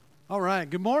All right,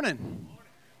 good morning.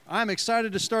 I'm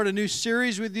excited to start a new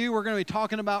series with you. We're going to be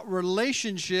talking about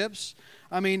relationships.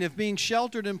 I mean, if being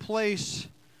sheltered in place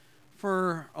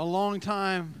for a long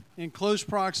time in close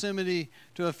proximity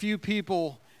to a few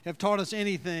people have taught us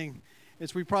anything,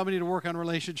 it's we probably need to work on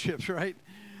relationships, right?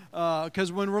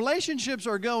 Because when relationships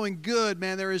are going good,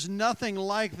 man, there is nothing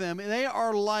like them. They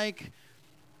are like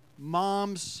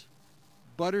mom's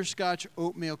butterscotch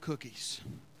oatmeal cookies.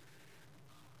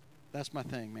 That's my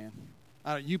thing, man.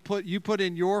 You put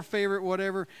in your favorite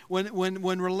whatever.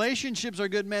 When relationships are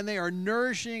good, man, they are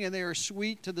nourishing and they are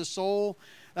sweet to the soul.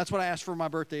 That's what I ask for my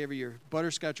birthday every year.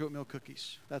 Butterscotch oatmeal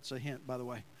cookies. That's a hint, by the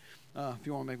way, if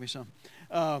you want to make me some.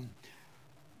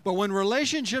 But when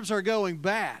relationships are going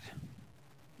bad,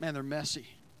 man, they're messy.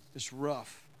 It's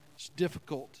rough. It's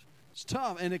difficult. It's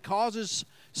tough, and it causes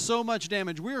so much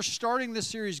damage. We are starting this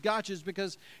series, Gotchas,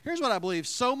 because here's what I believe.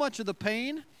 So much of the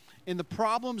pain and the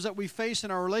problems that we face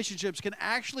in our relationships can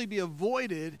actually be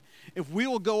avoided if we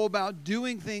will go about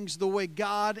doing things the way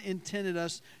God intended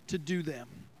us to do them.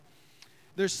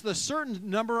 There's a certain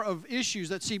number of issues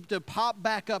that seem to pop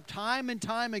back up time and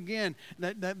time again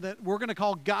that we're going to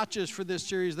call gotchas for this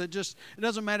series. That just, it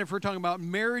doesn't matter if we're talking about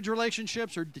marriage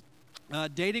relationships or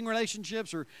dating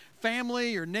relationships or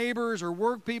family or neighbors or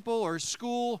work people or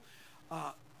school.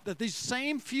 That these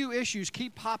same few issues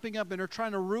keep popping up and are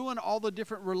trying to ruin all the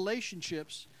different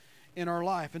relationships in our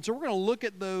life. And so we're going to look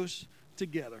at those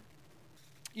together.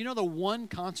 You know, the one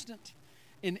constant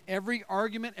in every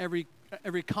argument, every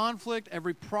conflict,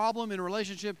 every problem in a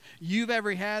relationship you've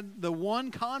ever had, the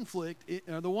one conflict,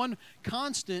 or the one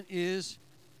constant is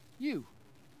you.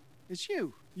 It's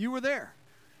you. You were there.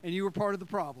 And you were part of the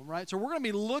problem, right? So we're going to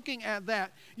be looking at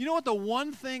that. You know what the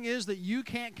one thing is that you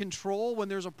can't control when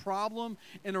there's a problem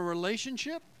in a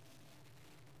relationship?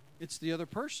 It's the other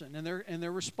person and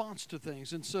their response to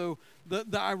things. And so the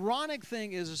ironic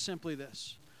thing is simply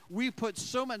this. We put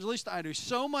so much, at least I do,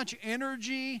 so much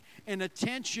energy and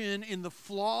attention in the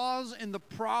flaws and the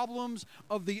problems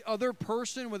of the other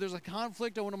person when there's a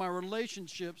conflict in one of my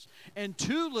relationships, and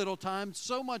too little time,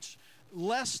 so much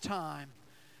less time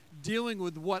dealing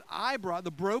with what I brought,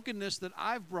 the brokenness that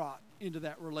I've brought into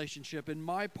that relationship and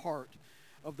my part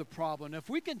of the problem. If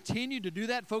we continue to do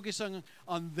that, focusing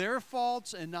on their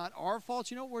faults and not our faults,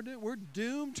 you know what we're doing? We're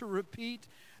doomed to repeat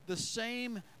the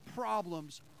same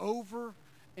problems over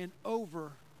and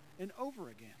over and over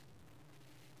again.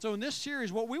 So in this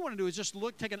series, what we want to do is just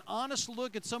take an honest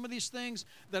look at some of these things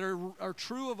that are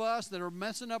true of us, that are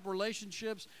messing up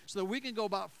relationships, so that we can go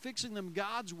about fixing them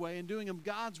God's way and doing them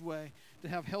God's way to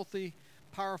have healthy,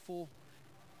 powerful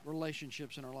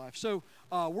relationships in our life. So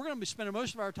we're going to be spending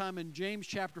most of our time in James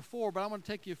chapter 4, but I'm going to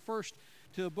take you first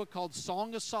to a book called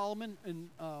Song of Solomon.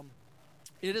 And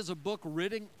it is a book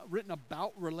written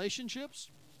about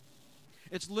relationships.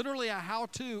 It's literally a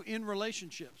how-to in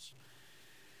relationships.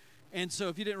 And so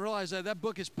if you didn't realize that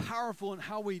book is powerful in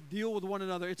how we deal with one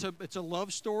another. It's a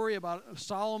love story about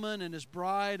Solomon and his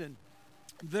bride, and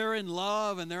they're in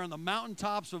love and they're on the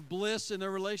mountaintops of bliss in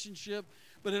their relationship.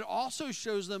 But it also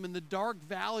shows them in the dark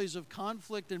valleys of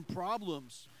conflict and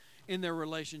problems in their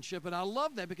relationship. And I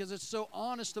love that because it's so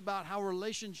honest about how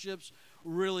relationships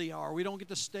really are. We don't get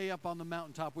to stay up on the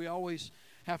mountaintop. We always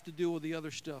have to deal with the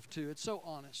other stuff too. It's so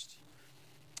honest.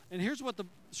 And here's what the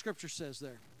scripture says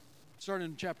there. Starting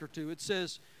in chapter 2, it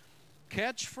says,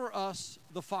 "Catch for us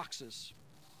the foxes,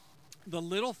 the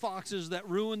little foxes that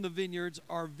ruin the vineyards,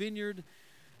 our vineyard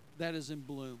that is in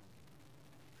bloom."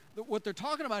 What they're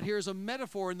talking about here is a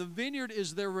metaphor, and the vineyard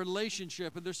is their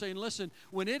relationship. And they're saying, listen,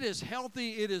 when it is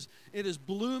healthy, it is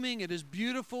blooming, it is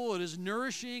beautiful, it is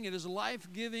nourishing, it is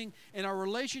life-giving, and our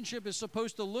relationship is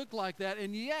supposed to look like that.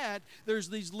 And yet, there's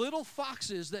these little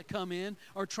foxes that come in,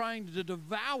 are trying to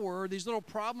devour, these little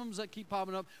problems that keep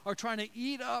popping up, are trying to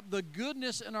eat up the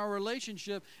goodness in our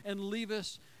relationship and leave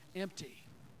us empty.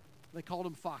 They called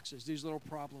them foxes, these little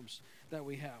problems that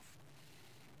we have.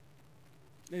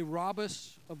 They rob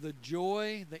us of the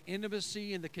joy, the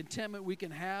intimacy, and the contentment we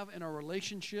can have in our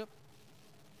relationship.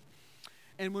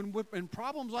 And when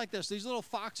problems like this, these little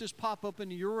foxes pop up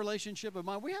into your relationship and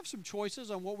mine, we have some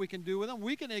choices on what we can do with them.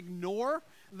 We can ignore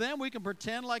them. We can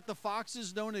pretend like the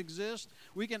foxes don't exist.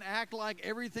 We can act like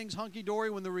everything's hunky-dory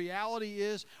when the reality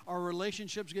is our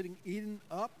relationship's getting eaten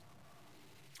up.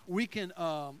 We can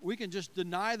just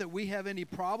deny that we have any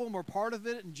problem or part of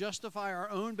it and justify our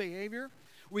own behavior.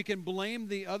 We can blame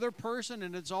the other person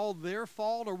and it's all their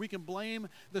fault, or we can blame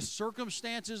the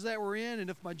circumstances that we're in, and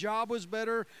if my job was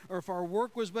better, or if our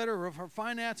work was better, or if our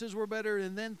finances were better,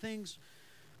 and then things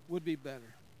would be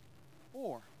better.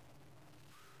 Or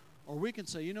Or we can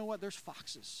say, you know what, there's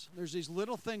foxes. There's these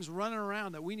little things running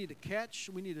around that we need to catch,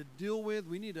 we need to deal with,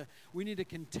 we need to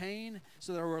contain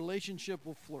so that our relationship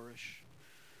will flourish.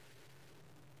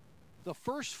 The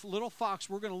first little fox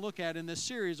we're going to look at in this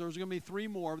series, there's going to be 3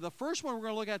 more. The first one we're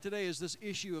going to look at today is this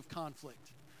issue of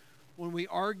conflict. When we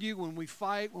argue, when we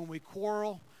fight, when we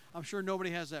quarrel, I'm sure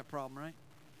nobody has that problem, right?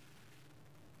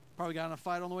 Probably got in a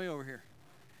fight on the way over here.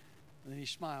 And then you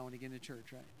smile when you get into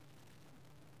church, right?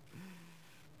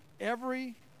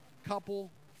 Every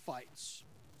couple fights.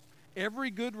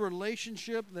 Every good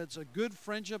relationship that's a good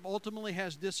friendship ultimately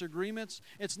has disagreements.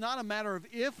 It's not a matter of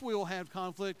if we will have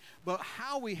conflict, but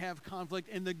how we have conflict.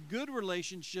 And the good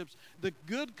relationships, the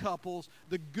good couples,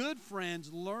 the good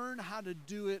friends learn how to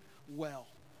do it well.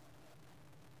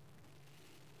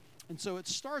 And so it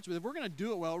starts with, if we're going to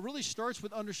do it well, it really starts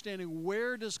with understanding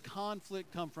where does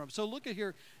conflict come from. So look at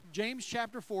here, James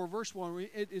chapter 4, verse 1.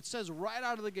 It says right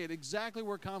out of the gate exactly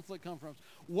where conflict comes from.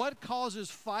 What causes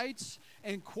fights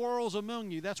and quarrels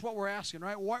among you? That's what we're asking,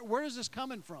 right? Where is this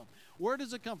coming from? Where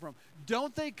does it come from?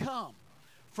 Don't they come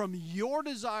from your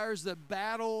desires that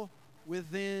battle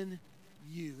within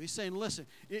you? He's saying, listen,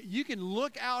 you can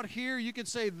look out here, you can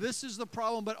say this is the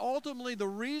problem, but ultimately the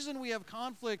reason we have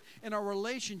conflict in our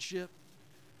relationship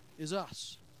is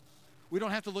us. We don't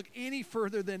have to look any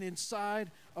further than inside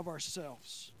of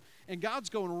ourselves. And God's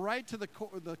going right to the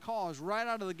cause, right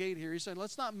out of the gate here. He's saying,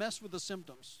 let's not mess with the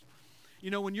symptoms.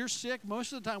 You know, when you're sick,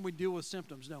 most of the time we deal with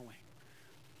symptoms, don't we?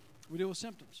 We deal with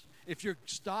symptoms. If you're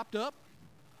stopped up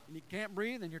and you can't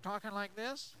breathe and you're talking like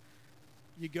this,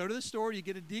 you go to the store, you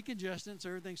get a decongestant, so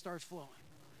everything starts flowing.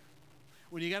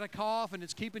 When you got a cough and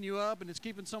it's keeping you up and it's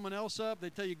keeping someone else up, they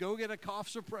tell you, go get a cough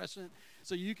suppressant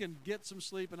so you can get some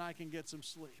sleep and I can get some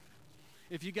sleep.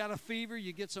 If you got a fever,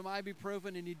 you get some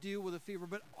ibuprofen and you deal with a fever.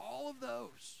 But all of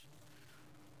those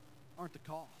aren't the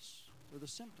cause or the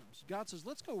symptoms. God says,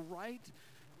 let's go right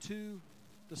to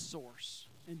the source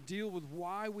and deal with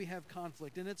why we have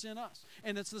conflict, and it's in us.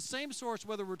 And it's the same source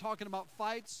whether we're talking about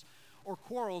fights or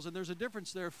quarrels, and there's a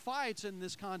difference there. Fights in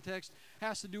this context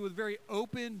has to do with very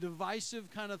open, divisive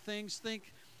kind of things.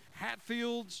 Think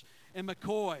Hatfields and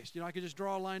McCoys. You know, I could just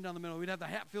draw a line down the middle. We'd have the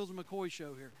Hatfields and McCoy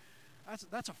show here.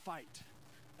 That's a fight.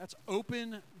 That's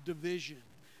open division.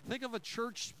 Think of a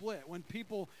church split when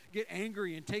people get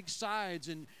angry and take sides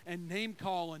and name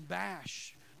call and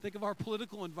bash. Think of our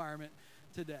political environment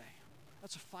today.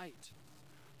 That's a fight.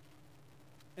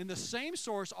 And the same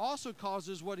source also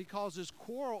causes what he causes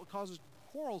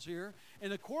quarrels here.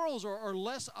 And the quarrels are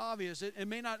less obvious. It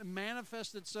may not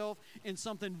manifest itself in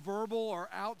something verbal or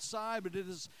outside, but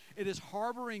it is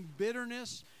harboring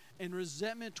bitterness and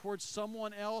resentment towards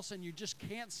someone else, and you just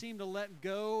can't seem to let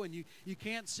go, and you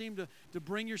can't seem to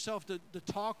bring yourself to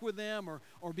talk with them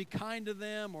or be kind to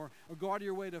them or go out of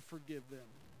your way to forgive them.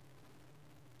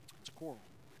 It's a quarrel.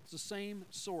 It's the same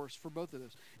source for both of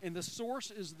those. And the source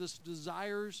is this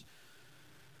desires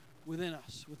within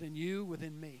us, within you,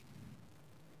 within me.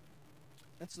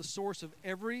 That's the source of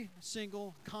every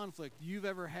single conflict you've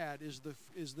ever had is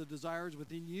the desires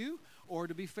within you, or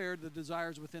to be fair, the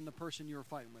desires within the person you're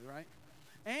fighting with, right?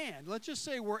 And let's just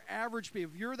say we're average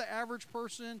people. If you're the average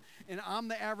person and I'm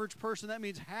the average person, that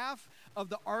means half of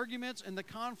the arguments and the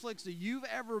conflicts that you've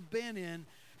ever been in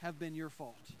have been your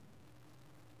fault.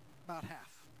 About half.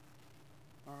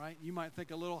 All right? You might think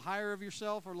a little higher of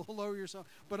yourself or a little lower yourself,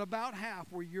 but about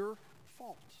half were your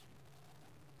fault.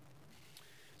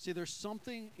 See, there's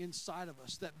something inside of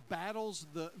us that battles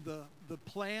the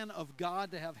plan of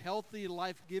God to have healthy,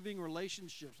 life-giving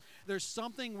relationships. There's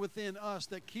something within us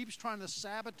that keeps trying to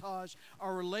sabotage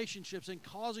our relationships and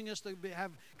causing us to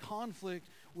have conflict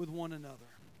with one another.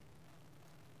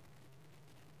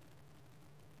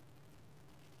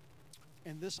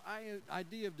 And this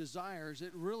idea of desires,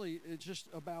 it's just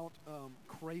about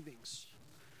cravings.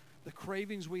 The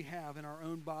cravings we have in our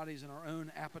own bodies and our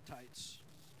own appetites.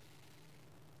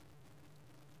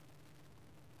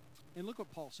 And look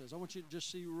what Paul says. I want you to just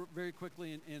see very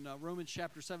quickly in Romans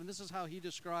chapter 7. This is how he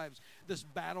describes this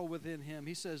battle within him.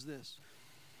 He says this,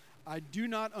 I do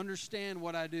not understand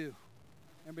what I do.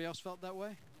 Anybody else felt that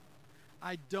way?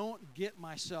 I don't get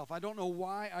myself. I don't know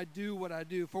why I do what I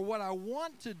do. For what I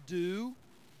want to do,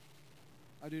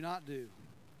 I do not do.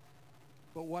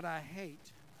 But what I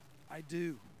hate, I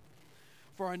do.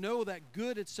 For I know that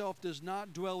good itself does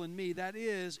not dwell in me. That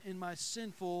is, in my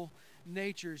sinful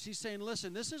natures. He's saying,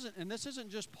 listen, this isn't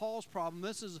just Paul's problem.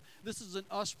 This is an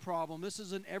us problem. This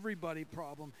is an everybody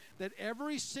problem. That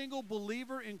every single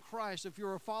believer in Christ, if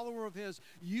you're a follower of his,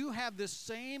 you have this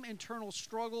same internal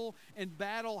struggle and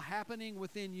battle happening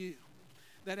within you.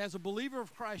 that as a believer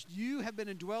of Christ, you have been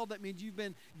indwelled. That means you've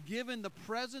been given the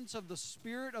presence of the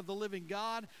Spirit of the living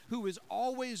God, who is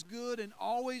always good and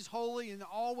always holy and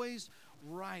always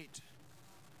right.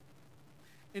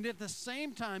 And at the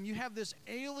same time, you have this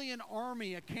alien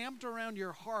army camped around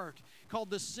your heart called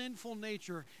the sinful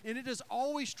nature. And it is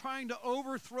always trying to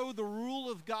overthrow the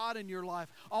rule of God in your life,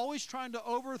 always trying to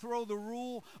overthrow the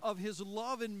rule of His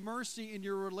love and mercy in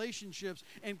your relationships,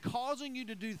 and causing you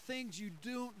to do things you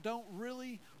don't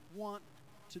really want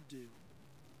to do. In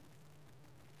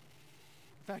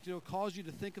fact, it'll cause you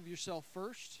to think of yourself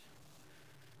first,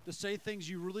 to say things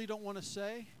you really don't want to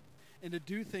say, and to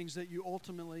do things that you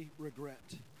ultimately regret.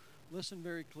 Listen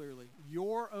very clearly.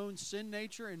 Your own sin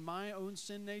nature and my own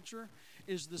sin nature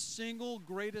is the single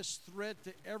greatest threat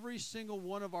to every single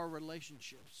one of our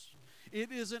relationships.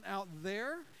 It isn't out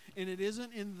there, and it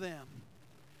isn't in them.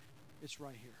 It's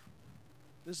right here.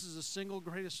 This is the single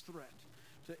greatest threat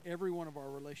to every one of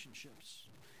our relationships.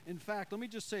 In fact, let me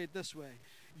just say it this way.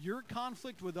 Your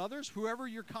conflict with others, whoever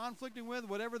you're conflicting with,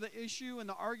 whatever the issue and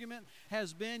the argument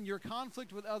has been, your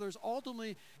conflict with others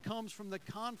ultimately comes from the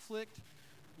conflict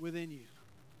within you.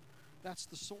 That's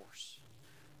the source.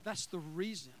 That's the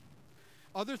reason.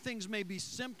 Other things may be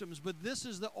symptoms, but this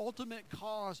is the ultimate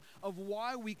cause of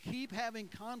why we keep having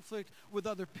conflict with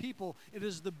other people. It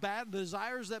is the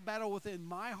desires that battle within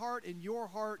my heart and your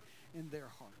heart and their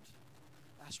heart.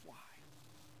 That's why.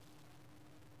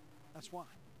 That's why.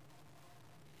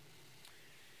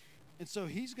 And so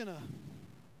he's going to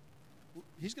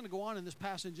go on in this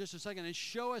passage in just a second and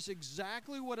show us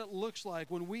exactly what it looks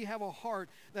like when we have a heart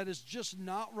that is just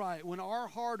not right, when our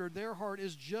heart or their heart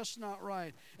is just not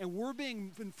right, and we're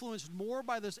being influenced more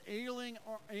by this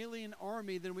alien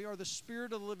army than we are the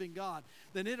Spirit of the living God,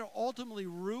 then it'll ultimately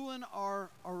ruin our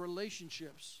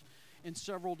relationships in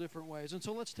several different ways. And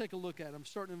so let's take a look at them,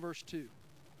 starting in verse 2.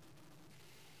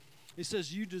 It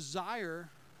says, you desire,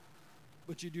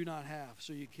 but you do not have,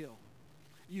 so you kill.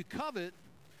 You covet,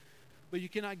 but you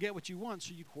cannot get what you want,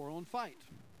 so you quarrel and fight.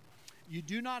 You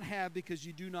do not have because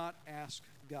you do not ask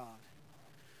God.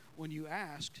 When you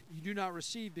ask, you do not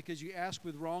receive because you ask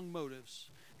with wrong motives,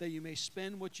 that you may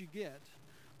spend what you get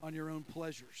on your own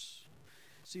pleasures.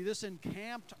 See, this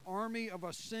encamped army of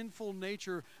a sinful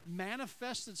nature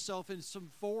manifests itself in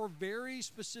some 4 very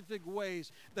specific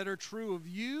ways that are true of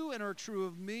you and are true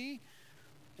of me,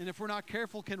 and if we're not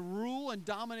careful, can rule and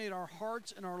dominate our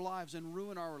hearts and our lives and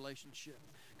ruin our relationship,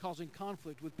 causing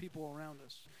conflict with people around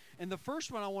us. And the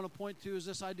first one I want to point to is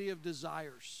this idea of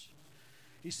desires.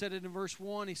 He said it in verse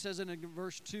 1. He says it in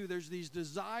verse 2. There's these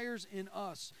desires in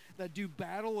us that do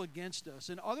battle against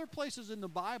us. In other places in the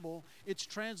Bible, it's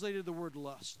translated the word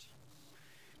lust.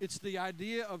 It's the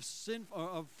idea of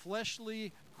of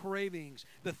fleshly cravings,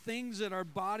 the things that our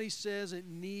body says it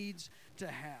needs to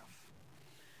have.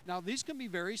 Now, these can be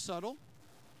very subtle.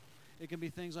 It can be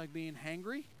things like being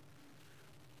hangry.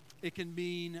 It can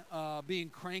mean being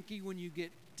cranky when you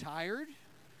get tired.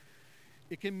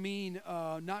 It can mean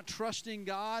not trusting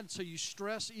God, so you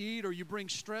stress eat or you bring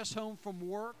stress home from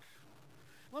work.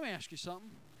 Let me ask you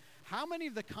something. How many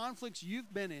of the conflicts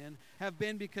you've been in have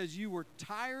been because you were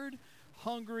tired,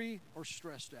 hungry, or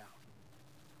stressed out?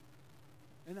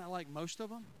 Isn't that like most of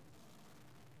them?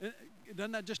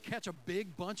 Doesn't that just catch a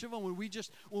big bunch of them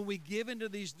when we give into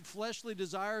these fleshly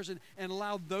desires and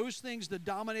allow those things to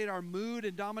dominate our mood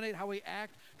and dominate how we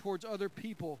act towards other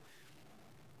people?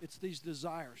 It's these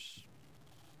desires.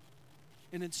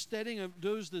 And instead of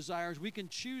those desires, we can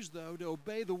choose, though, to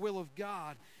obey the will of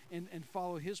God and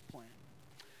follow His plan.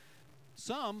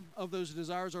 Some of those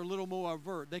desires are a little more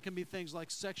overt. They can be things like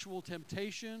sexual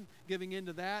temptation, giving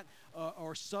into that,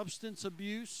 or substance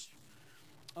abuse.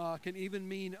 Can even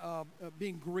mean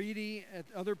being greedy at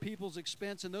other people's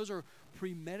expense. And those are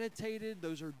premeditated,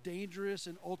 those are dangerous,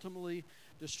 and ultimately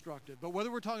destructive. But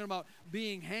whether we're talking about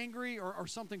being hangry or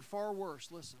something far worse,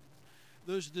 listen.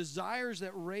 Those desires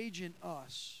that rage in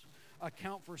us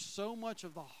account for so much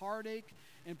of the heartache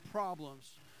and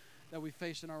problems that we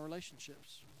face in our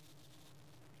relationships.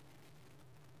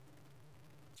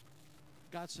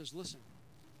 God says, listen,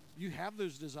 you have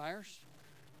those desires,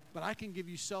 but I can give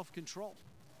you self-control.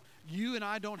 You and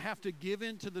I don't have to give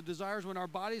in to the desires. When our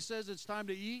body says it's time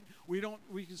to eat, we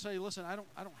can say, listen, I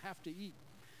don't have to eat.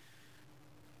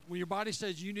 When your body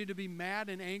says you need to be mad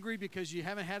and angry because you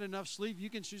haven't had enough sleep, you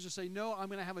can choose to say, no, I'm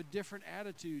going to have a different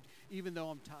attitude even though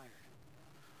I'm tired.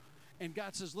 And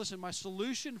God says, listen, my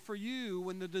solution for you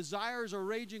when the desires are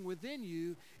raging within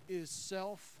you is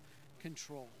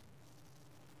self-control.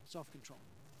 Self-control.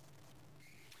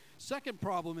 Second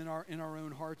problem in our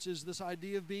own hearts is this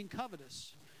idea of being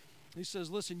covetous. He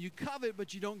says, listen, you covet,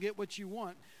 but you don't get what you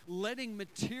want. Letting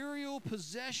material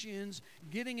possessions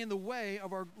getting in the way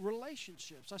of our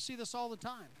relationships. I see this all the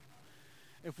time.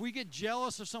 If we get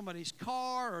jealous of somebody's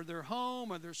car or their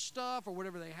home or their stuff or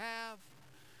whatever they have,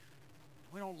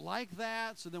 we don't like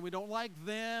that, so then we don't like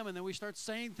them, and then we start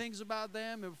saying things about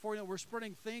them, and before you know, we're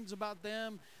spreading things about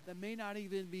them that may not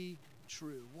even be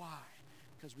true. Why?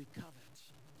 Because we covet.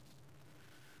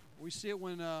 We see it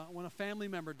when a family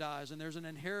member dies and there's an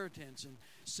inheritance and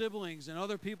siblings and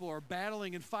other people are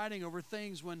battling and fighting over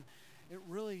things when it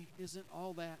really isn't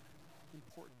all that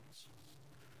important.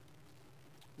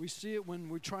 We see it when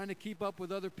we're trying to keep up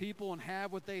with other people and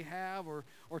have what they have, or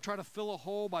try to fill a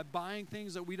hole by buying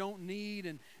things that we don't need.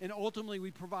 And ultimately we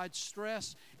provide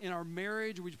stress in our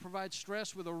marriage. We provide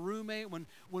stress with a roommate when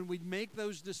we make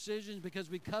those decisions because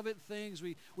we covet things.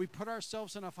 We put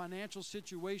ourselves in a financial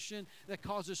situation that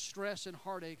causes stress and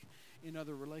heartache in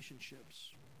other relationships.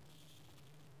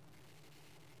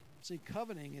 See,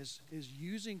 coveting is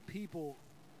using people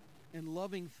and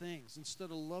loving things instead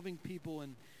of loving people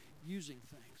and using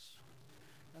things.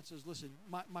 That says, listen,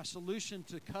 my solution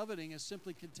to coveting is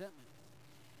simply contentment.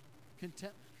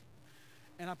 Contentment.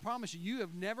 And I promise you, you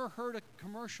have never heard a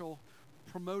commercial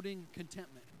promoting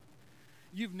contentment.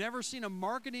 You've never seen a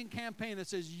marketing campaign that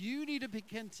says you need to be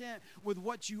content with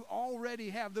what you already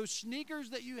have. Those sneakers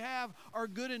that you have are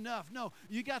good enough. No,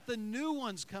 you got the new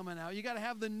ones coming out. You got to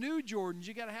have the new Jordans.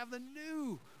 You got to have the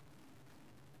new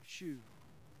shoe.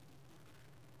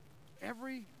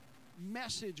 Every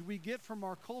message we get from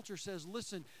our culture says,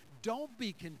 listen, don't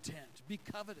be content, be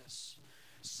covetous.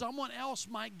 Someone else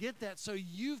might get that, so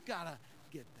you've got to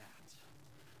get that.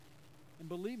 And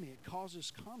believe me, it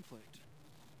causes conflict.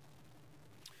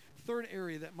 Third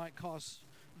area that might cause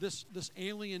this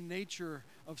alien nature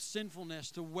of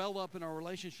sinfulness to well up in our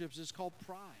relationships is called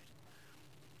pride.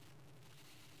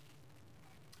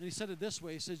 And he said it this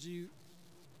way, he says, you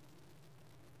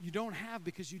don't have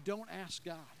because you don't ask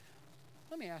God.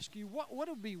 Let me ask you,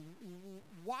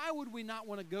 why would we not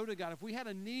want to go to God? If we had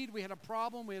a need, we had a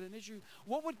problem, we had an issue,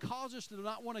 what would cause us to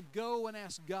not want to go and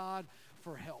ask God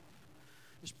for help?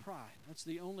 It's pride. That's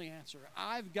the only answer.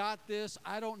 I've got this.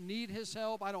 I don't need His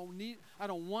help. I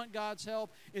don't want God's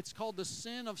help. It's called the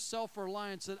sin of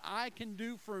self-reliance that I can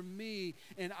do for me,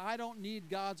 and I don't need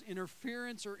God's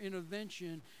interference or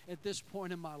intervention at this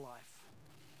point in my life.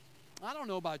 I don't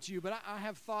know about you, but I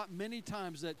have thought many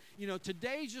times that,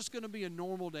 today's just going to be a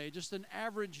normal day, just an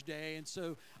average day. And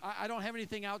so I don't have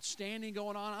anything outstanding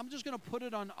going on. I'm just going to put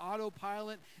it on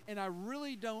autopilot, and I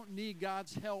really don't need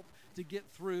God's help to get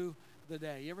through the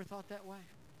day. You ever thought that way?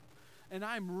 And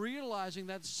I'm realizing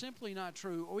that's simply not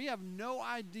true. We have no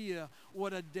idea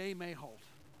what a day may hold.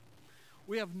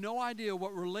 We have no idea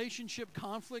what relationship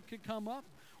conflict could come up.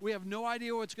 We have no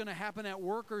idea what's going to happen at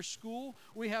work or school.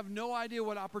 We have no idea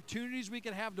what opportunities we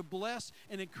could have to bless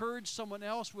and encourage someone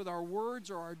else with our words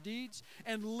or our deeds.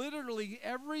 And literally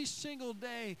every single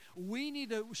day, we need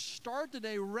to start the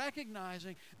day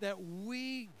recognizing that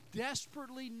we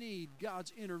desperately need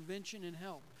God's intervention and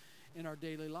help in our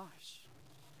daily lives.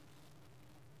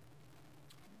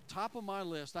 Top of my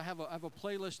list, I have a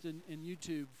playlist in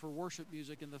YouTube for worship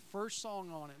music, and the first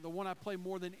song on it, the one I play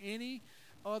more than any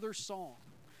other song,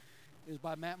 is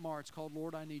by Matt Maher. It's called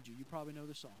Lord, I Need You. You probably know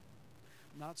the song.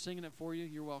 I'm not singing it for you.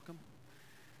 You're welcome.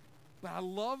 But I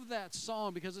love that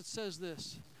song because it says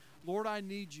this, Lord, I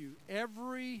need you.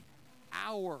 Every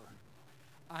hour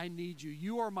I need you.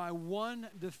 You are my one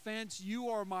defense. You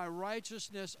are my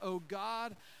righteousness. Oh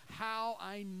God, how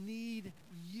I need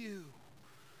you.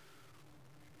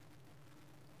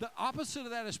 The opposite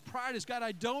of that is pride. Is God,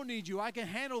 I don't need you. I can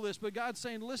handle this. But God's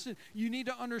saying, listen, you need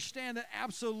to understand that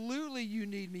absolutely you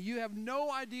need me. You have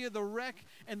no idea the wreck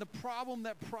and the problem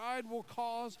that pride will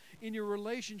cause in your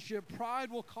relationship.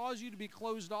 Pride will cause you to be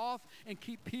closed off and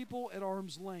keep people at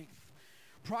arm's length.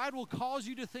 Pride will cause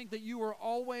you to think that you are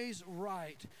always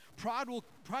right. Pride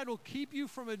will keep you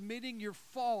from admitting your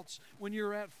faults when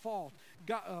you're at fault.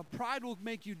 Pride will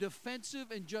make you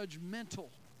defensive and judgmental.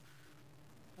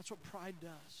 That's what pride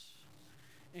does.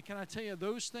 And can I tell you,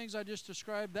 those things I just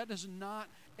described, that does not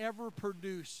ever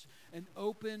produce an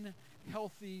open,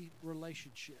 healthy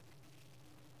relationship.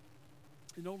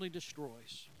 It only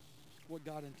destroys what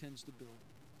God intends to build.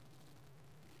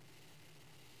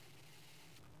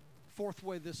 Fourth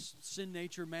way this sin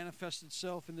nature manifests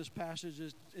itself in this passage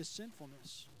is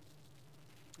sinfulness.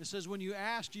 It says when you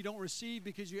ask, you don't receive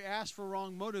because you ask for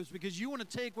wrong motives, because you want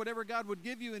to take whatever God would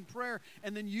give you in prayer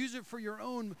and then use it for your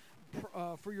own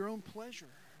pleasure.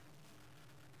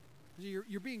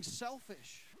 You're being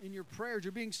selfish in your prayers.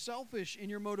 You're being selfish in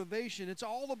your motivation. It's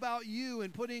all about you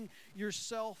and putting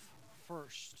yourself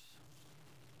first.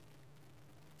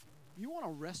 You want a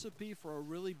recipe for a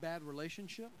really bad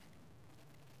relationship?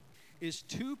 Is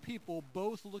two people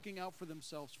both looking out for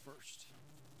themselves first.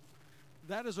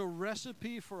 That is a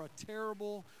recipe for a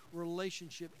terrible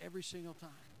relationship every single time.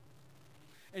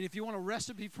 And if you want a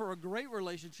recipe for a great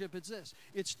relationship, it's this.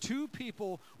 It's two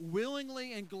people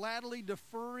willingly and gladly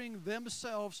deferring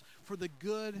themselves for the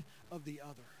good of the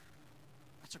other.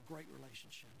 That's a great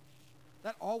relationship.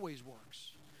 That always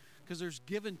works because there's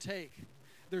give and take.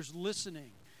 There's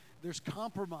listening. There's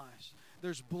compromise.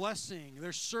 There's blessing.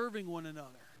 There's serving one another.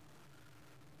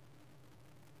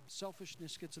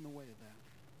 Selfishness gets in the way of that.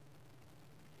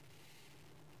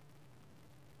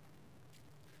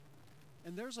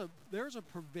 And there's a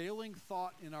prevailing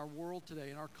thought in our world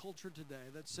today, in our culture today,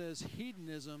 that says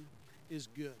hedonism is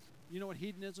good. You know what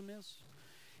hedonism is?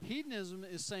 Hedonism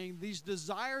is saying these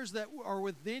desires that are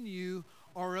within you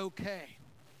are okay,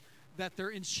 that they're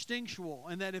instinctual,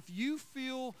 and that if you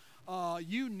feel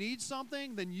you need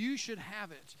something, then you should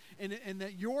have it, and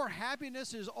that your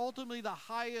happiness is ultimately the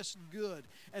highest good,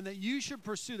 and that you should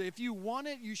pursue that. If you want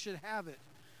it, you should have it.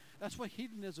 That's what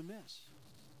hedonism is.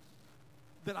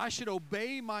 That I should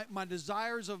obey my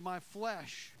desires of my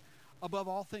flesh above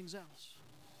all things else.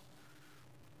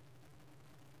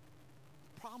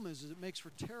 The problem is it makes for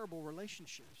terrible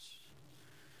relationships.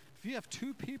 If you have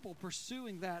two people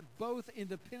pursuing that both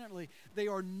independently, they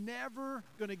are never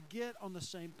going to get on the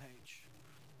same page.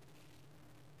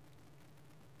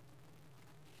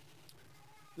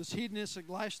 This hedonistic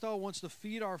lifestyle wants to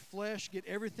feed our flesh, get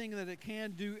everything that it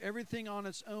can, do everything on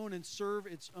its own, and serve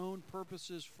its own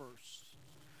purposes first.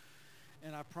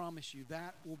 And I promise you,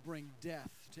 that will bring death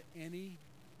to any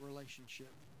relationship.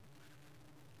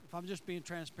 If I'm just being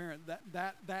transparent,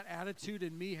 that attitude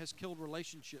in me has killed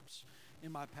relationships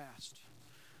in my past.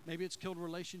 Maybe it's killed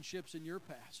relationships in your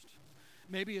past.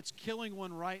 Maybe it's killing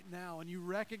one right now, and you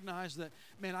recognize that,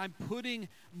 man, I'm putting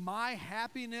my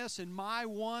happiness and my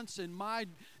wants and my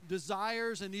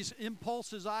desires and these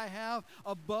impulses I have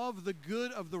above the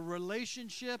good of the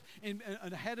relationship and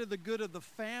ahead of the good of the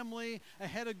family,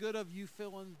 ahead of good of you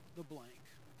fill in the blank.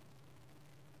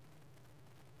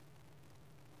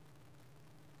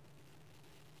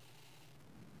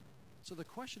 So the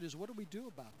question is, what do we do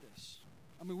about this?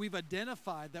 I mean, we've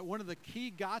identified that one of the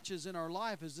key gotchas in our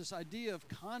life is this idea of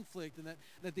conflict, and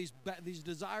that these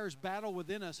desires battle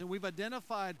within us. And we've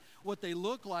identified what they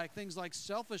look like, things like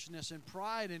selfishness and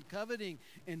pride and coveting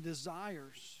and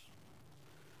desires.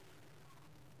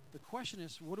 The question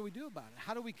is, what do we do about it?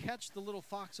 How do we catch the little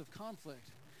fox of conflict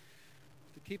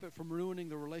to keep it from ruining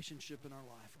the relationship in our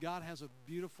life? God has a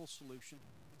beautiful solution.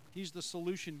 He's the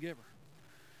solution giver.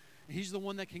 He's the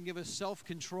one that can give us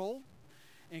self-control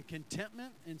and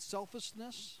contentment and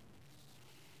selflessness.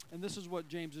 And this is what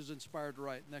James is inspired to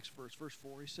write. Next verse, verse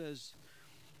 4. He says,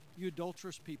 you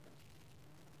adulterous people,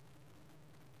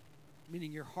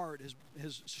 meaning your heart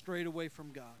has strayed away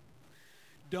from God.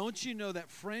 Don't you know that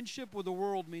friendship with the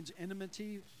world means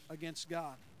enmity against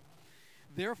God?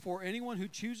 Therefore, anyone who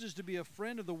chooses to be a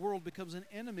friend of the world becomes an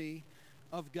enemy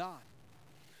of God.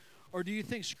 Or do you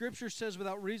think Scripture says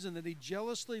without reason that He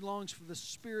jealously longs for the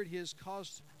Spirit He has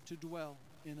caused to dwell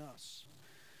in us?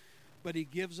 But He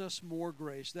gives us more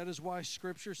grace. That is why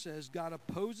Scripture says God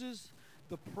opposes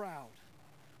the proud,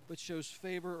 but shows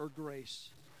favor or grace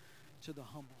to the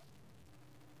humble.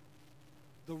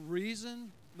 The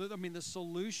reason, the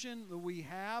solution that we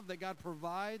have, that God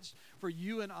provides for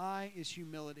you and I, is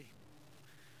humility.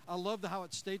 I love how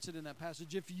it states it in that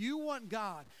passage. If you want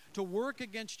God to work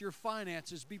against your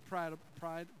finances, be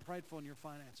prideful in your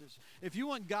finances. If you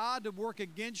want God to work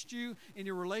against you in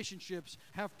your relationships,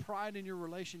 have pride in your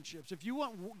relationships. If you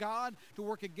want God to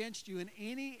work against you in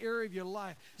any area of your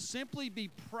life, simply be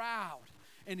proud.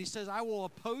 And He says, I will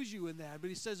oppose you in that.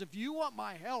 But He says, if you want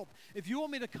my help, if you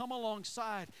want me to come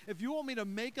alongside, if you want me to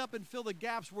make up and fill the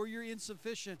gaps where you're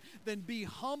insufficient, then be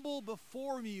humble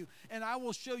before me, and I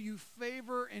will show you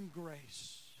favor and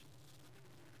grace.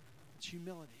 It's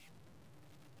humility.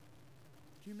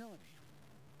 Humility.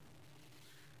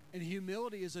 And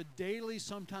humility is a daily,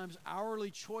 sometimes hourly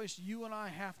choice you and I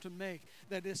have to make.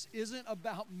 That this isn't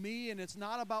about me, and it's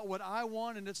not about what I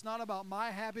want, and it's not about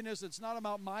my happiness, it's not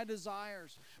about my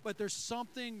desires, but there's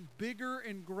something bigger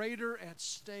and greater at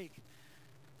stake.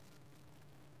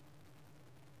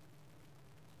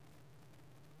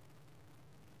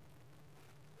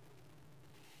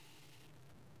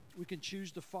 We can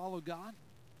choose to follow God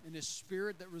and His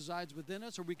Spirit that resides within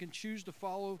us, or we can choose to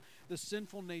follow the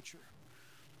sinful nature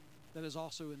that is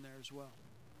also in there as well.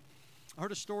 I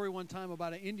heard a story one time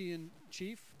about an Indian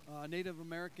chief, a Native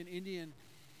American Indian,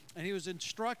 And he was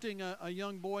instructing a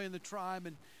young boy in the tribe,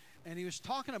 and he was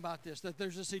talking about this, that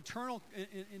there's this internal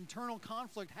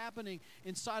conflict happening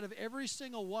inside of every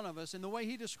single one of us. And the way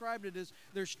he described it is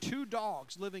there's two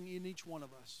dogs living in each one of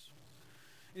us.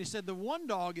 And he said the one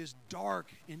dog is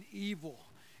dark and evil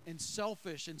and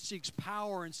selfish and seeks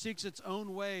power and seeks its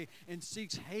own way and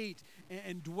seeks hate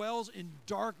and dwells in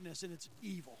darkness, and it's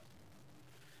evil.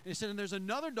 And he said, and there's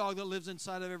another dog that lives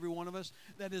inside of every one of us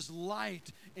that is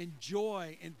light and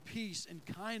joy and peace and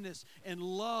kindness and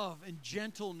love and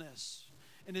gentleness.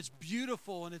 And it's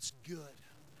beautiful and it's good.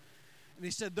 And he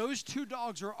said, those two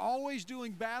dogs are always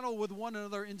doing battle with one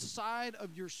another inside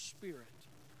of your spirit.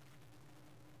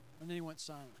 And then he went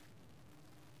silent.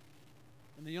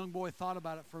 And the young boy thought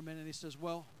about it for a minute, and he says,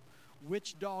 well,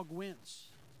 which dog wins?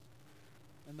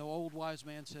 And the old wise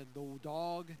man said, the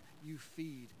dog you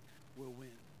feed will win.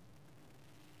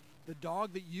 The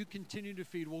dog that you continue to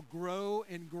feed will grow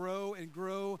and grow and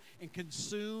grow and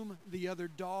consume the other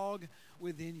dog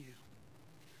within you.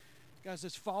 Guys,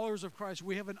 as followers of Christ,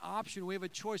 we have an option. We have a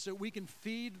choice that we can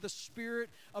feed the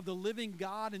Spirit of the living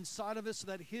God inside of us so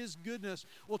that His goodness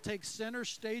will take center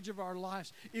stage of our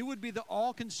lives. It would be the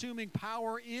all-consuming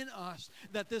power in us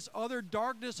that this other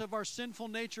darkness of our sinful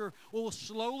nature will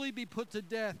slowly be put to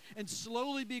death and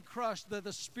slowly be crushed, that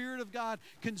the Spirit of God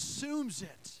consumes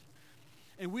it.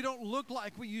 And we don't look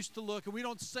like we used to look, and we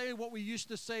don't say what we used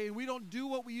to say, and we don't do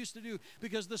what we used to do,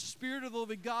 because the Spirit of the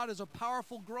living God is a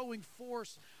powerful growing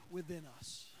force within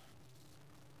us.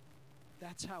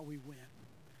 That's how we win.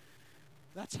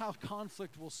 That's how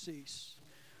conflict will cease.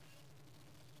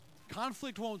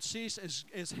 Conflict won't cease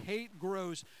as hate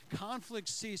grows. Conflict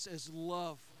ceases as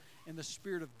love and the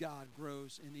Spirit of God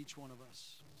grows in each one of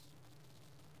us.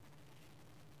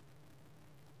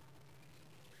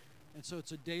 And so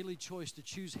it's a daily choice to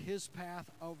choose His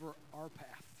path over our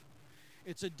path.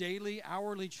 It's a daily,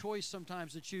 hourly choice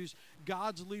sometimes to choose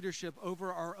God's leadership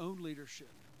over our own leadership.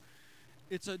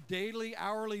 It's a daily,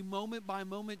 hourly,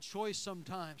 moment-by-moment choice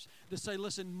sometimes to say,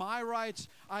 listen, my rights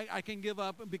I can give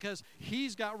up because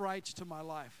He's got rights to my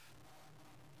life.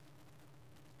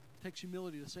 It takes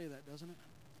humility to say that, doesn't it?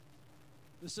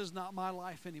 This is not my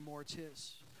life anymore, it's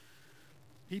His.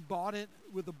 He bought it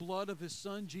with the blood of His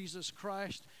Son, Jesus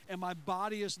Christ, and my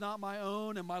body is not my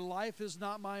own, and my life is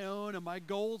not my own, and my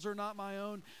goals are not my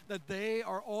own, that they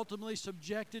are ultimately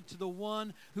subjected to the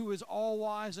one who is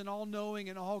all-wise and all-knowing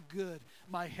and all-good,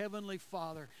 my Heavenly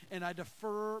Father, and I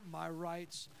defer my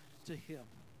rights to Him.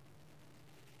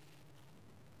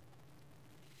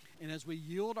 And as we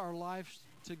yield our lives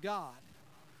to God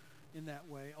in that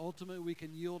way, ultimately we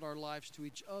can yield our lives to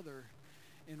each other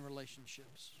in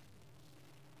relationships.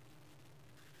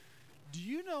 Do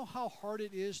you know how hard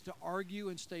it is to argue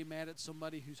and stay mad at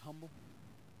somebody who's humble?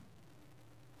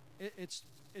 It's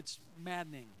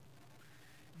maddening.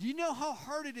 Do you know how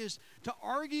hard it is to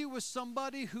argue with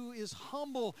somebody who is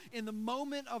humble in the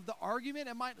moment of the argument?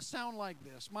 It might sound like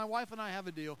this. My wife and I have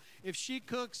a deal. If she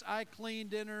cooks, I clean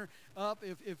dinner up.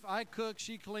 If I cook,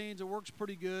 she cleans. It works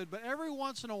pretty good. But every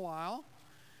once in a while,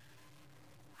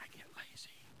 I get lazy.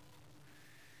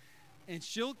 And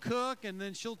she'll cook, and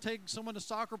then she'll take someone to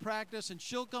soccer practice, and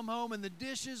she'll come home, and the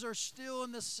dishes are still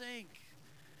in the sink.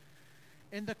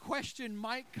 And the question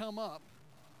might come up,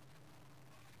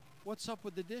 what's up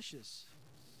with the dishes?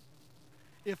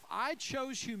 If I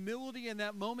chose humility in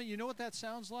that moment, you know what that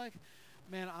sounds like?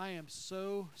 Man, I am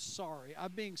so sorry.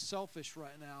 I'm being selfish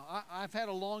right now. I've had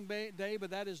a long day,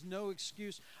 but that is no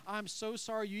excuse. I'm so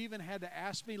sorry you even had to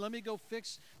ask me. Let me go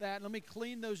fix that. Let me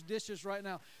clean those dishes right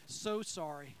now. So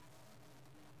sorry.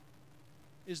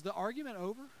 Is the argument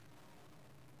over?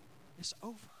 It's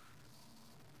over.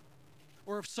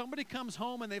 Or if somebody comes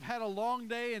home and they've had a long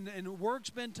day and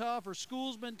work's been tough or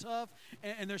school's been tough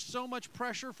and there's so much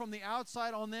pressure from the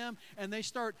outside on them and they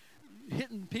start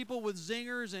hitting people with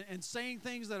zingers and saying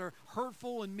things that are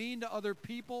hurtful and mean to other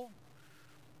people.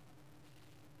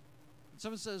 And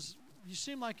someone says, you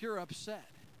seem like you're upset.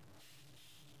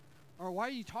 Or why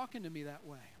are you talking to me that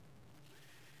way?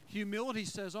 Humility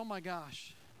says, oh my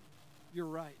gosh, you're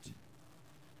right.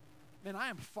 Man, I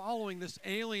am following this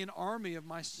alien army of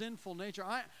my sinful nature.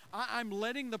 I'm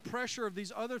letting the pressure of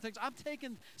these other things. I'm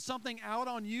taking something out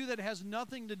on you that has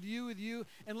nothing to do with you.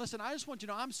 And listen, I just want you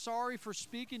to know, I'm sorry for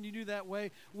speaking to you that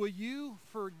way. Will you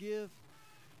forgive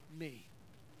me?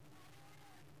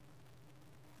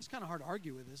 It's kind of hard to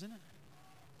argue with, isn't it?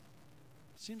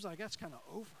 Seems like that's kind of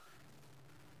over.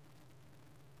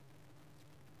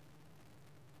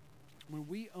 When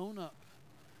we own up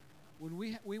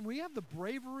when we have the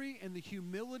bravery and the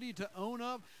humility to own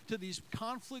up to these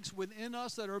conflicts within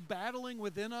us that are battling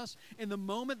within us, in the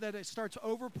moment that it starts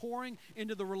overpouring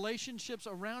into the relationships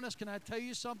around us, can I tell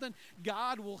you something?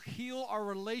 God will heal our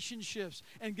relationships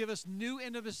and give us new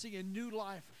intimacy and new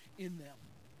life in them.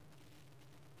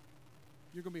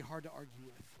 You're going to be hard to argue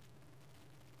with.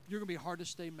 You're going to be hard to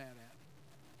stay mad at.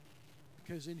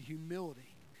 Because in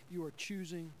humility, you are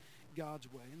choosing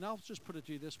God's way. And I'll just put it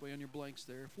to you this way on your blanks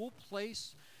there. If we'll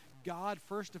place God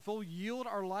first, if we'll yield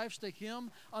our lives to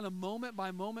Him on a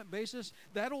moment-by-moment basis,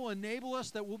 that'll enable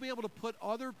us that we'll be able to put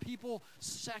other people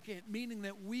second, meaning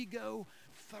that we go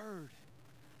third.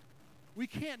 We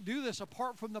can't do this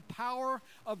apart from the power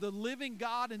of the living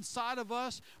God inside of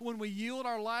us. When we yield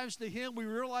our lives to Him, we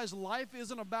realize life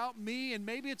isn't about me, and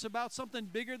maybe it's about something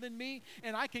bigger than me,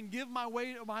 and I can give my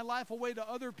life away to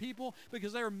other people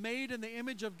because they're made in the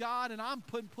image of God, and I'm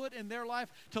put in their life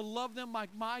to love them like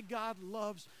my God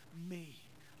loves me.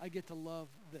 I get to love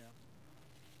them.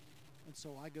 And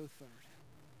so I go third.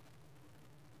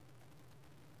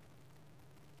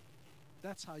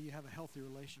 That's how you have a healthy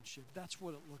relationship. That's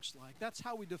what it looks like. That's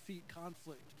how we defeat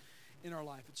conflict in our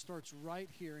life. It starts right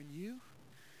here in you.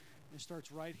 And it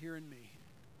starts right here in me.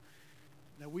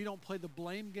 Now, we don't play the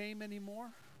blame game anymore.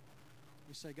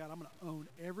 We say, God, I'm going to own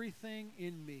everything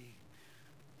in me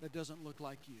that doesn't look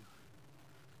like you.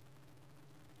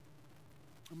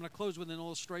 I'm going to close with an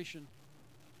illustration.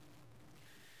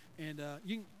 And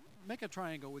you can make a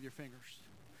triangle with your fingers.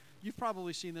 You've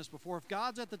probably seen this before. If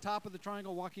God's at the top of the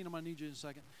triangle, Joaquin, I'm going to need you in a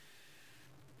second.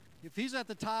 If He's at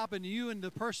the top and you and the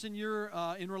person you're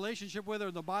in relationship with are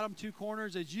in the bottom two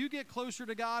corners, as you get closer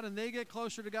to God and they get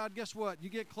closer to God, guess what? You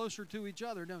get closer to each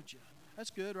other, don't you? That's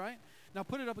good, right? Now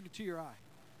put it up to your eye.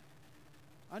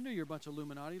 I knew you're a bunch of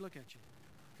Illuminati. Look at you.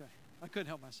 Okay. I couldn't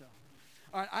help myself.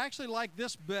 All right. I actually like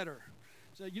this better.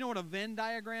 So you know what a Venn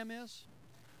diagram is?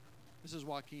 This is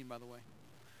Joaquin, by the way.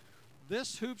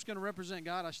 This hoop's going to represent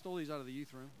God. I stole these out of the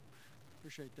youth room.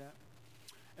 Appreciate that.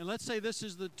 And let's say this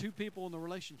is the two people in the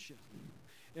relationship.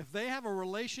 If they have a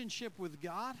relationship with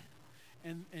God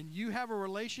and you have a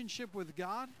relationship with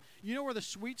God, you know where the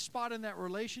sweet spot in that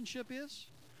relationship is?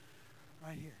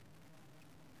 Right here.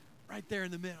 Right there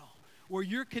in the middle. Where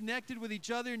you're connected with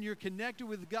each other and you're connected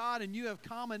with God and you have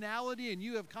commonality and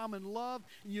you have common love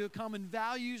and you have common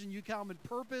values and you have common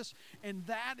purpose, and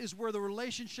that is where the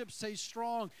relationship stays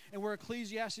strong, and where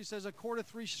Ecclesiastes says a cord of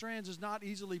three strands is not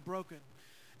easily broken.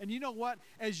 And you know what?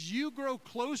 As you grow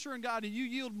closer in God and you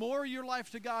yield more of your life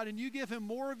to God and you give Him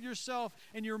more of yourself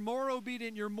and you're more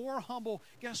obedient, you're more humble,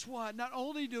 guess what? Not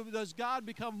only does God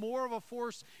become more of a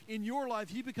force in your life,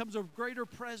 He becomes a greater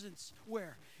presence.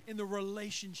 Where? In the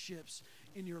relationships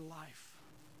in your life.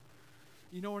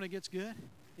 You know when it gets good?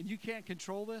 And you can't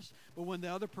control this, but when the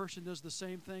other person does the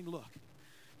same thing, look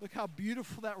how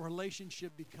beautiful that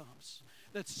relationship becomes.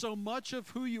 That so much of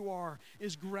who you are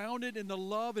is grounded in the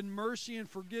love and mercy and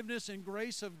forgiveness and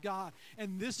grace of God.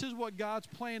 And this is what God's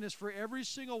plan is for every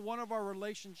single one of our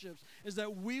relationships, is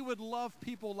that we would love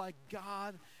people like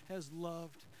God has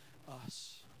loved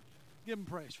us. Give Him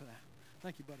praise for that.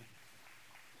 Thank you, buddy.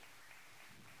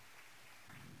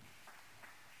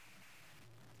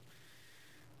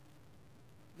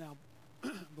 Now,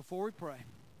 before we pray,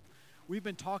 we've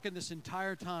been talking this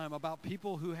entire time about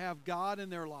people who have God in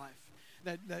their life,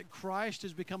 that Christ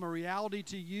has become a reality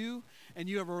to you, and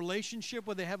you have a relationship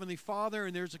with the Heavenly Father,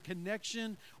 and there's a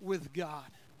connection with God.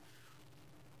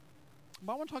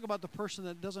 But I want to talk about the person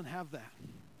that doesn't have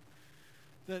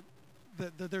that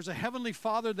there's a Heavenly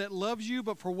Father that loves you,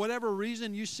 but for whatever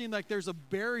reason, you seem like there's a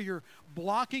barrier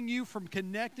blocking you from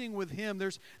connecting with Him.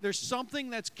 There's something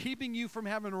that's keeping you from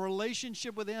having a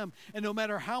relationship with Him. And no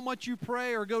matter how much you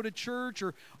pray or go to church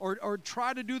or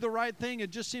try to do the right thing,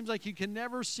 it just seems like you can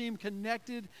never seem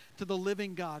connected to the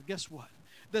living God. Guess what?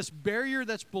 This barrier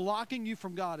that's blocking you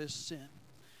from God is sin.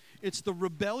 It's the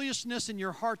rebelliousness in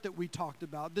your heart that we talked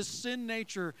about, this sin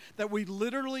nature that we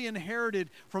literally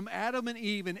inherited from Adam and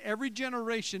Eve, and every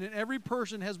generation and every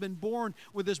person has been born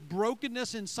with this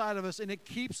brokenness inside of us, and it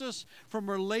keeps us from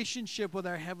relationship with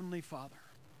our Heavenly Father.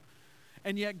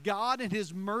 And yet God in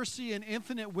His mercy and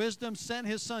infinite wisdom sent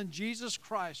His Son Jesus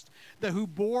Christ, who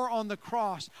bore on the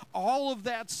cross all of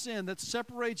that sin that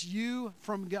separates you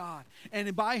from God.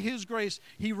 And by His grace,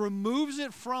 He removes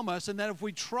it from us, and that if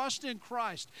we trust in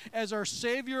Christ as our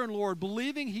Savior and Lord,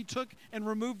 believing He took and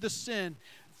removed the sin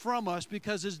from us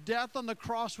because His death on the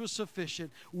cross was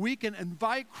sufficient, we can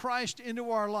invite Christ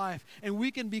into our life, and we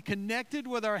can be connected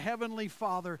with our Heavenly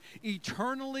Father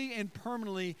eternally and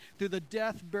permanently through the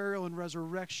death, burial, and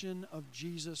resurrection of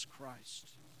Jesus Christ.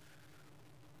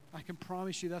 I can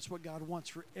promise you that's what God wants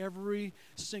for every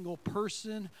single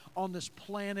person on this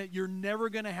planet. You're never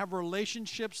going to have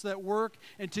relationships that work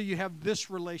until you have this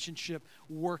relationship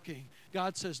working.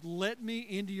 God says, let me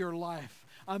into your life.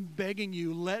 I'm begging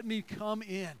you, let me come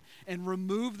in and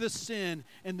remove the sin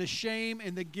and the shame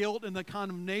and the guilt and the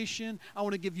condemnation. I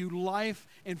want to give you life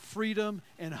and freedom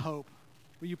and hope.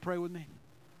 Will you pray with me?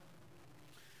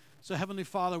 So, Heavenly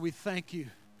Father, we thank you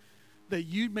that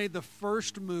you made the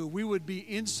first move. We would be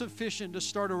insufficient to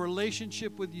start a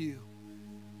relationship with you.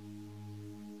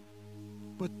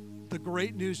 But the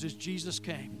great news is Jesus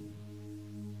came.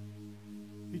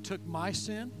 He took my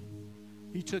sin.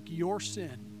 He took your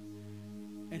sin.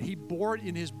 And he bore it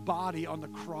in his body on the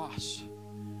cross.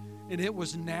 And it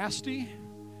was nasty.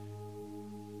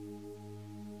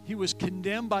 He was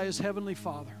condemned by his heavenly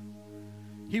Father.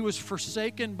 He was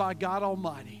forsaken by God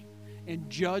Almighty and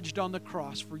judged on the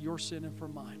cross for your sin and for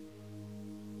mine.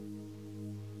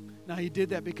 Now, he did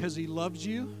that because he loves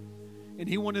you, and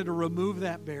he wanted to remove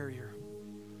that barrier.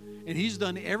 And he's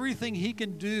done everything he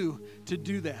can do to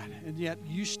do that. And yet,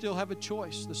 you still have a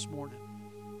choice this morning.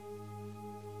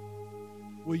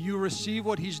 Will you receive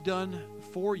what he's done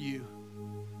for you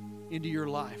into your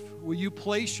life? Will you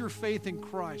place your faith in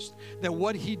Christ, that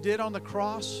what he did on the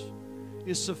cross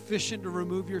is sufficient to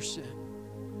remove your sin?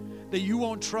 That you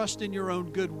won't trust in your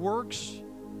own good works,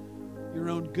 your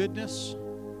own goodness,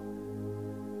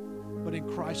 but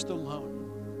in Christ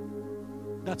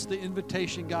alone. That's the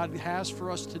invitation God has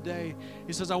for us today.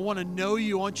 He says, I want to know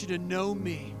you. I want you to know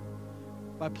me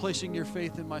by placing your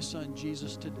faith in my Son,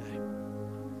 Jesus, today.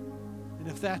 And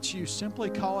if that's you, simply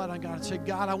call out on God and say,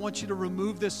 God, I want you to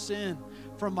remove this sin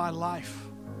from my life.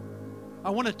 I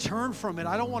want to turn from it.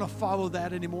 I don't want to follow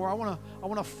that anymore. I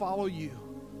want to follow you.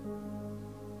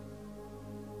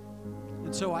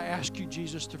 And so I ask you,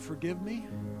 Jesus, to forgive me.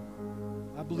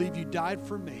 I believe you died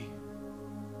for me.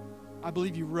 I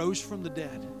believe you rose from the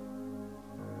dead.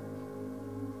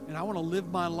 And I want to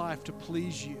live my life to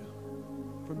please you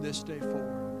from this day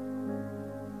forward.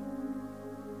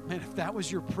 Man, if that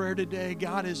was your prayer today,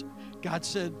 God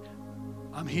said,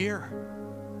 I'm here.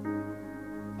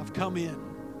 I've come in.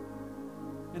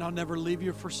 And I'll never leave you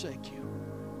or forsake you.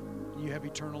 You have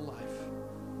eternal life.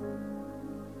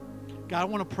 God, I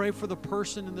want to pray for the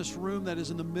person in this room that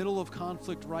is in the middle of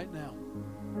conflict right now.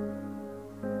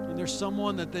 And there's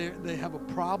someone that they have a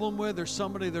problem with. There's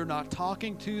somebody they're not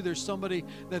talking to. There's somebody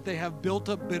that they have built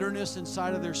up bitterness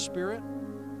inside of their spirit.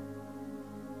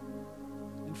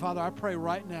 And Father, I pray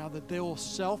right now that they will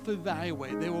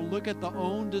self-evaluate. They will look at the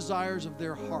own desires of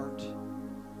their heart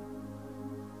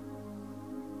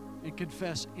and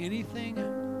confess anything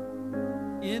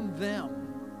in them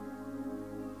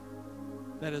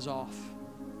that is off.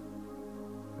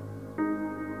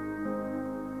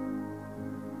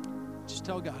 Just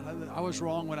tell God, I was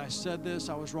wrong when I said this.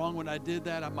 I was wrong when I did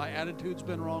that. My attitude's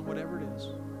been wrong, whatever it is.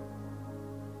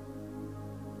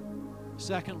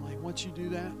 Secondly, once you do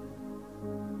that,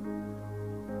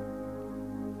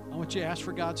 I want you to ask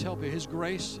for God's help. His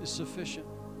grace is sufficient.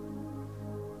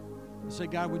 And say,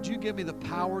 God, would you give me the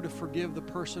power to forgive the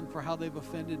person for how they've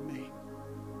offended me?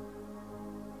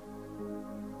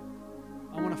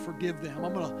 I want to forgive them.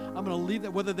 I'm going to leave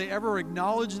that, whether they ever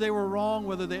acknowledge they were wrong,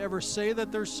 whether they ever say that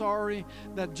they're sorry,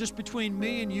 that just between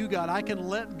me and you, God, I can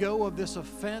let go of this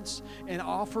offense and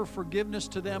offer forgiveness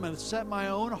to them and set my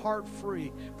own heart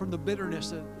free from the bitterness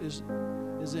that is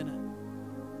in it.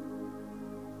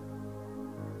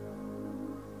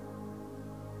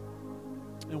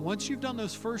 And once you've done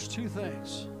those first two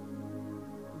things,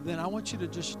 then I want you to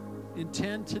just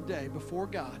intend today before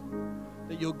God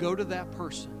that you'll go to that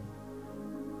person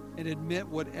and admit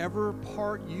whatever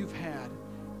part you've had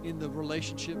in the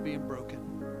relationship being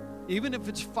broken. Even if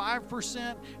it's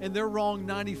 5% and they're wrong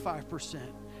 95%,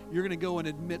 you're going to go and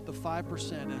admit the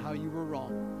 5% and how you were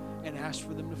wrong and ask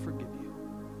for them to forgive you.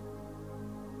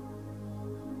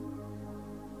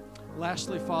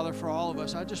 Lastly, Father, for all of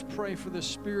us, I just pray for this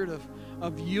spirit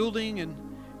of yielding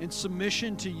and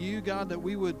submission to you, God, that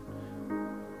we would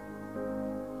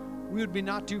be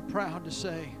not too proud to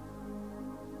say,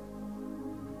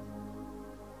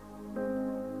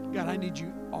 God, I need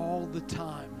you all the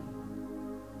time.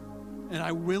 And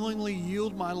I willingly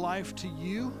yield my life to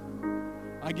you.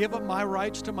 I give up my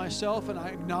rights to myself, and I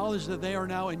acknowledge that they are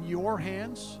now in your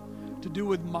hands to do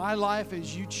with my life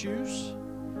as you choose.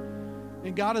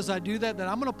 And God, as I do that,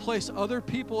 I'm going to place other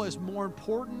people as more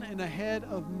important and ahead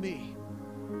of me.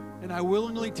 And I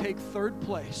willingly take third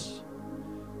place,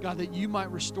 God, that you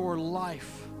might restore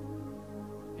life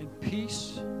and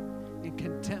peace and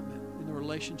contentment in the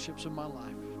relationships of my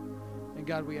life. And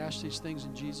God, we ask these things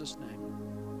in Jesus' name.